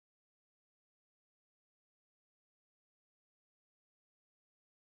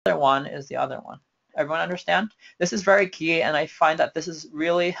other one is the other one. Everyone understand? This is very key, and I find that this is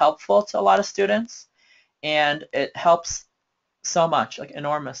really helpful to a lot of students, and it helps so much, like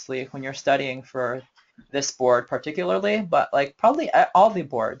enormously, when you're studying for this board particularly, but like probably all the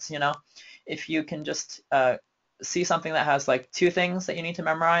boards, you know, if you can just see something that has like two things that you need to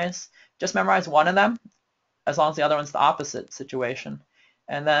memorize, just memorize one of them, as long as the other one's the opposite situation,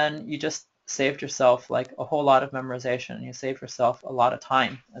 and then you just saved yourself like a whole lot of memorization, and you save yourself a lot of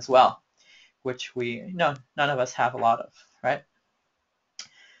time as well, which none of us have a lot of, right?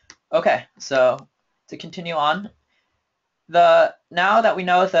 Okay, so to continue on, now that we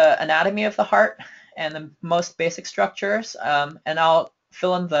know the anatomy of the heart and the most basic structures, and I'll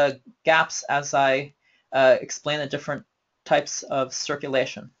fill in the gaps as I explain the different types of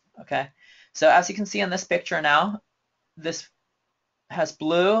circulation, okay? So as you can see in this picture now, this has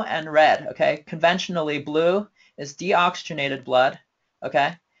blue and red, okay? Conventionally, blue is deoxygenated blood,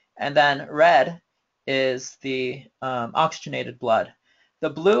 okay? And then red is the oxygenated blood. The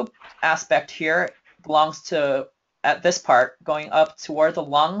blue aspect here belongs to, at this part, going up toward the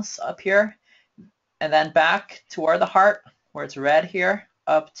lungs up here, and then back toward the heart, where it's red here,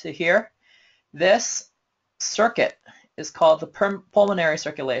 up to here. This circuit is called the pulmonary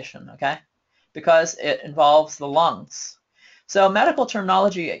circulation, okay? Because it involves the lungs. So medical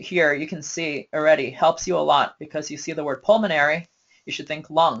terminology here, you can see already, helps you a lot, because you see the word pulmonary, you should think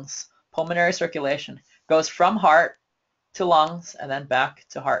lungs. Pulmonary circulation goes from heart to lungs and then back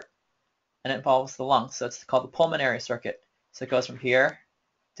to heart, and it involves the lungs. So it's called the pulmonary circuit. So it goes from here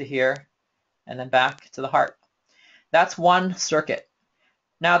to here and then back to the heart. That's one circuit.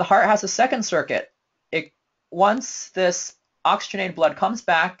 Now the heart has a second circuit. Once this oxygenated blood comes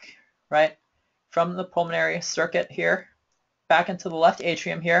back, right, from the pulmonary circuit here, back into the left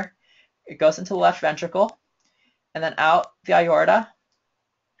atrium here, it goes into the left ventricle, and then out the aorta,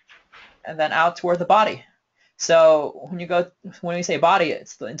 and then out toward the body. So when we say body,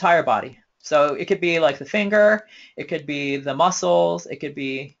 it's the entire body. So it could be like the finger, it could be the muscles, it could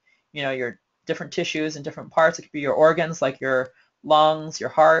be, you know, your different tissues and different parts. It could be your organs like your lungs, your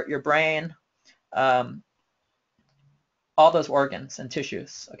heart, your brain, all those organs and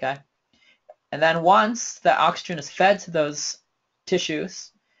tissues, okay? And then once the oxygen is fed to those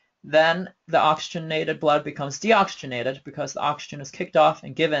tissues, then the oxygenated blood becomes deoxygenated because the oxygen is kicked off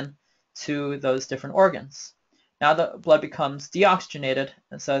and given to those different organs. Now the blood becomes deoxygenated,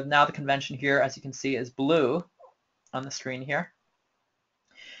 and so now the convention here, as you can see, is blue on the screen here.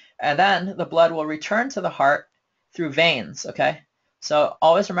 And then the blood will return to the heart through veins, okay? So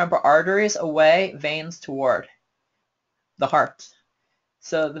always remember, arteries away, veins toward the heart.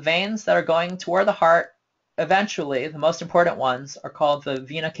 So the veins that are going toward the heart, eventually, the most important ones are called the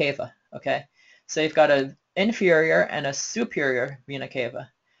Vena Cava, okay? So you've got an inferior and a superior Vena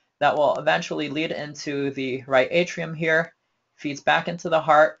Cava that will eventually lead into the right atrium here, feeds back into the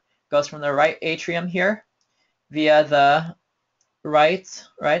heart, goes from the right atrium here via the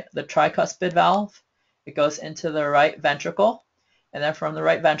the tricuspid valve. It goes into the right ventricle, and then from the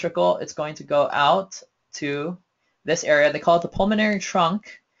right ventricle, it's going to go out to this area. They call it the pulmonary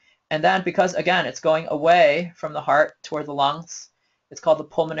trunk, and then because, again, it's going away from the heart toward the lungs, it's called the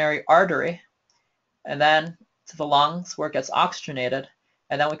pulmonary artery, and then to the lungs where it gets oxygenated,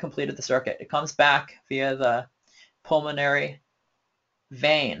 and then we completed the circuit. It comes back via the pulmonary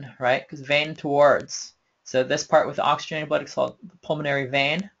vein, right? Because vein towards. So this part with the oxygenated blood is called the pulmonary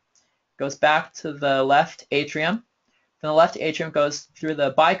vein. Goes back to the left atrium. Then the left atrium goes through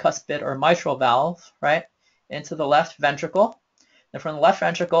the bicuspid or mitral valve, right, into the left ventricle. Then from the left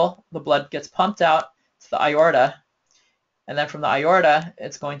ventricle, the blood gets pumped out to the aorta. And then from the aorta,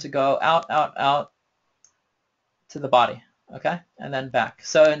 it's going to go out to the body, okay, and then back.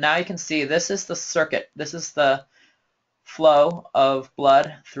 So now you can see this is the circuit. This is the flow of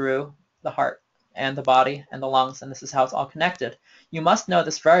blood through the heart and the body and the lungs, and this is how it's all connected. You must know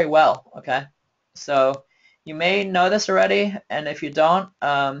this very well, okay? So you may know this already, and if you don't,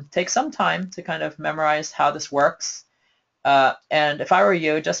 take some time to kind of memorize how this works. And if I were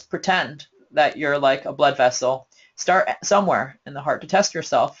you, just pretend that you're like a blood vessel. Start somewhere in the heart to test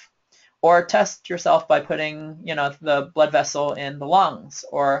yourself, or test yourself by putting, you know, the blood vessel in the lungs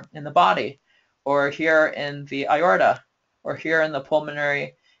or in the body, or here in the aorta, or here in the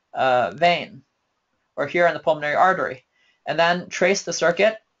pulmonary vein, or here in the pulmonary artery. And then trace the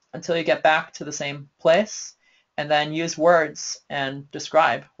circuit until you get back to the same place, and then use words and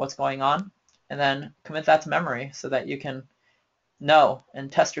describe what's going on, and then commit that to memory so that you can know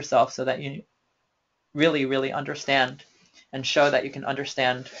and test yourself so that you really, really understand and show that you can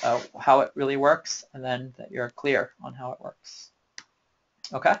understand how it really works, and then that you're clear on how it works.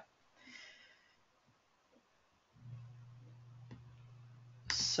 Okay?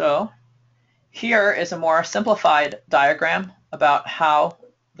 So here is a more simplified diagram about how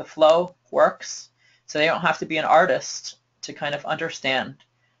the flow works. So they don't have to be an artist to kind of understand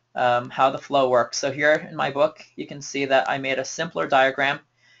how the flow works. So here in my book, you can see that I made a simpler diagram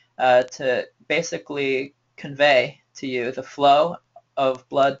to basically convey to you the flow of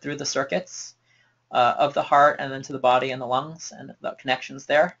blood through the circuits of the heart and then to the body and the lungs and the connections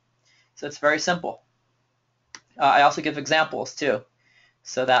there. So it's very simple. I also give examples too,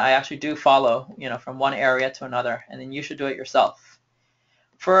 so that I actually do follow, from one area to another, and then you should do it yourself.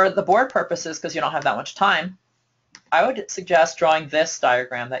 For the board purposes, because you don't have that much time, I would suggest drawing this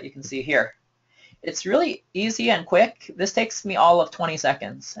diagram that you can see here. It's really easy and quick. This takes me all of 20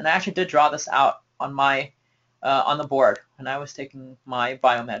 seconds, and I actually did draw this out on my on the board when I was taking my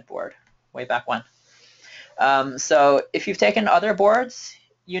biomed board way back when. So if you've taken other boards,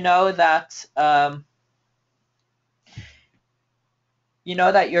 you know that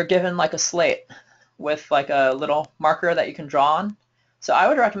you're given like a slate with like a little marker that you can draw on. So I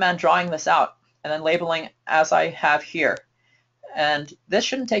would recommend drawing this out and then labeling as I have here. And this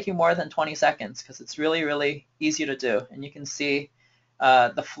shouldn't take you more than 20 seconds because it's really, really easy to do. And you can see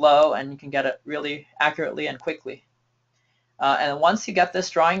the flow and you can get it really accurately and quickly. And once you get this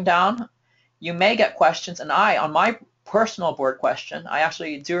drawing down, you may get questions. And on my personal board question, I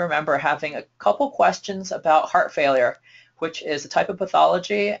actually do remember having a couple questions about heart failure, which is a type of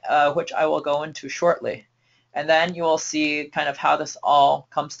pathology which I will go into shortly. And then you will see kind of how this all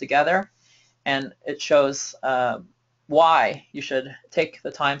comes together, and it shows why you should take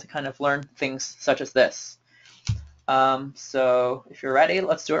the time to kind of learn things such as this. So if you're ready,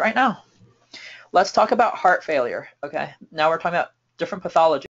 let's do it right now. Let's talk about heart failure. Okay, now we're talking about different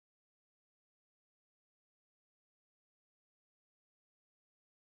pathologies.